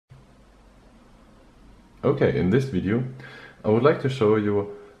Okay, in this video I would like to show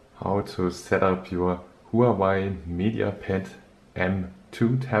you how to set up your Huawei MediaPad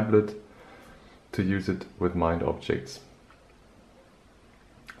M2 tablet to use it with Mind Objects.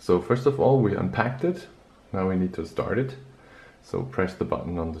 So first of all, we unpacked it. Now we need to start it. So press the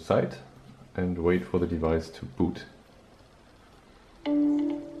button on the side and wait for the device to boot.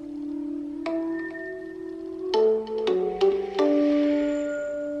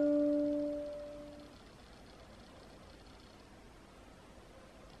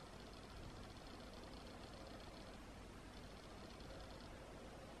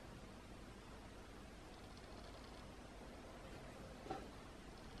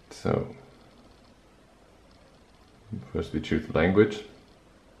 So first we choose language.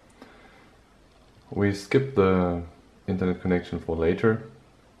 We skip the internet connection for later,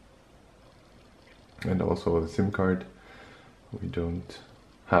 and also the SIM card. We don't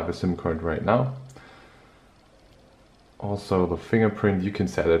have a SIM card right now. Also the fingerprint, you can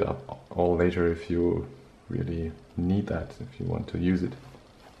set it up all later if you really need that, if you want to use it.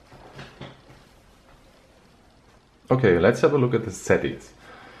 Okay, let's have a look at the settings.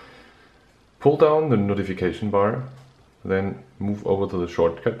 Pull down the notification bar, then move over to the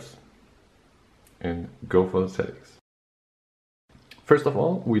shortcuts and go for the settings. First of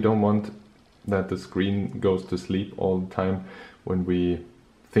all, we don't want that the screen goes to sleep all the time when we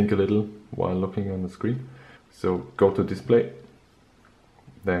think a little while looking on the screen. So go to display,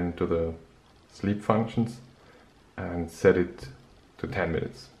 then to the sleep functions and set it to 10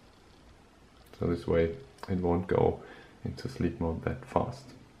 minutes. So this way it won't go into sleep mode that fast.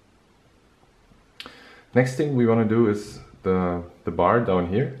 Next thing we want to do is the bar down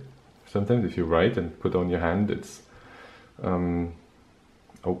here. Sometimes if you write and put on your hand, it's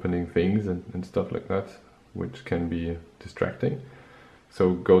opening things and stuff like that, which can be distracting.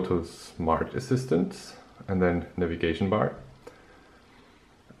 So go to Smart Assistant and then navigation bar.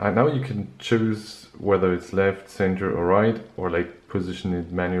 And now you can choose whether it's left, center or right, or like position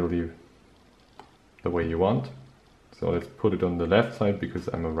it manually the way you want. So let's put it on the left side because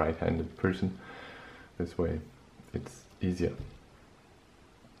I'm a right-handed person. This way it's easier.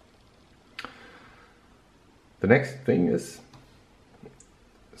 The next thing is,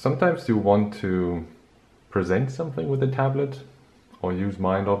 sometimes you want to present something with a tablet or use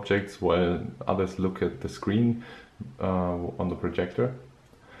Mind Objects while others look at the screen on the projector.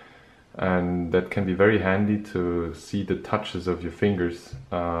 And that can be very handy to see the touches of your fingers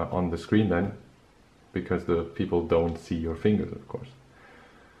on the screen then, because the people don't see your fingers, of course.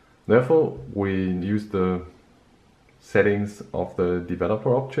 Therefore, we use the settings of the developer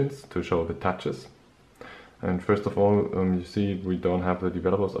options to show the touches. And first of all, you see we don't have the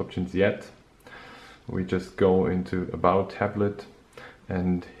developers options yet. We just go into About Tablet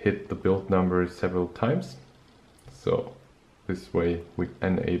and hit the build number several times. So this way we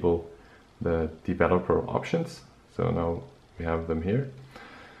enable the developer options. So now we have them here.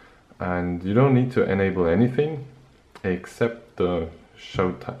 And you don't need to enable anything except the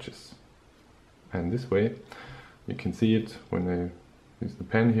show touches. And this way you can see it when I use the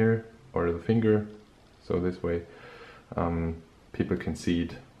pen here or the finger. So this way people can see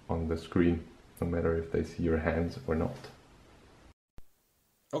it on the screen, no matter if they see your hands or not.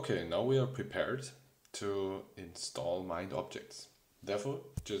 Okay, now we are prepared to install Mind Objects. Therefore,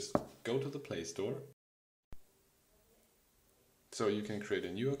 just go to the Play Store. So you can create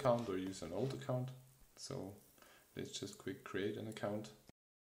a new account or use an old account. So let's just quick create an account.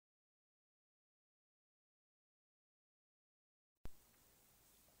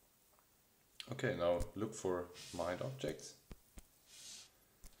 Okay, now look for Mind Objects.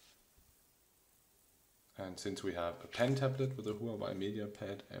 And since we have a pen tablet with a Huawei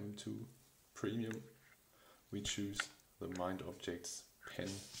MediaPad M2 Premium, we choose the Mind Objects pen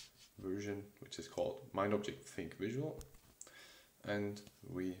version, which is called Mind Object Think Visual, and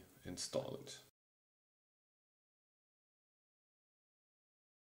we install it.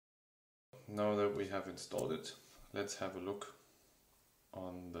 Now that we have installed it, let's have a look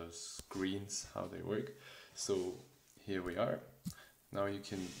on the screens how they work. So here we are. Now you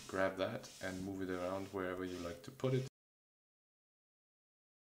can grab that and move it around wherever you like to put it.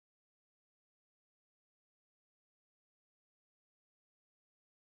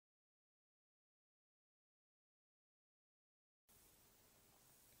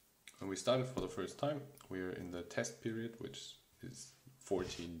 When we started for the first time, we're in the test period, which is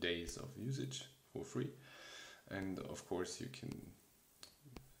 14 days of usage for free. And of course you can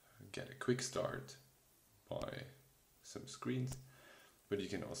get a quick start by some screens, but you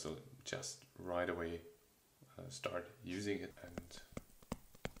can also just right away start using it. And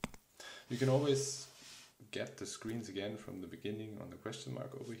you can always get the screens again from the beginning on the question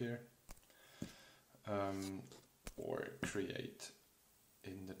mark over here, or create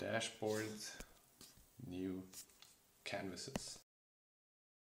in the dashboard new canvases.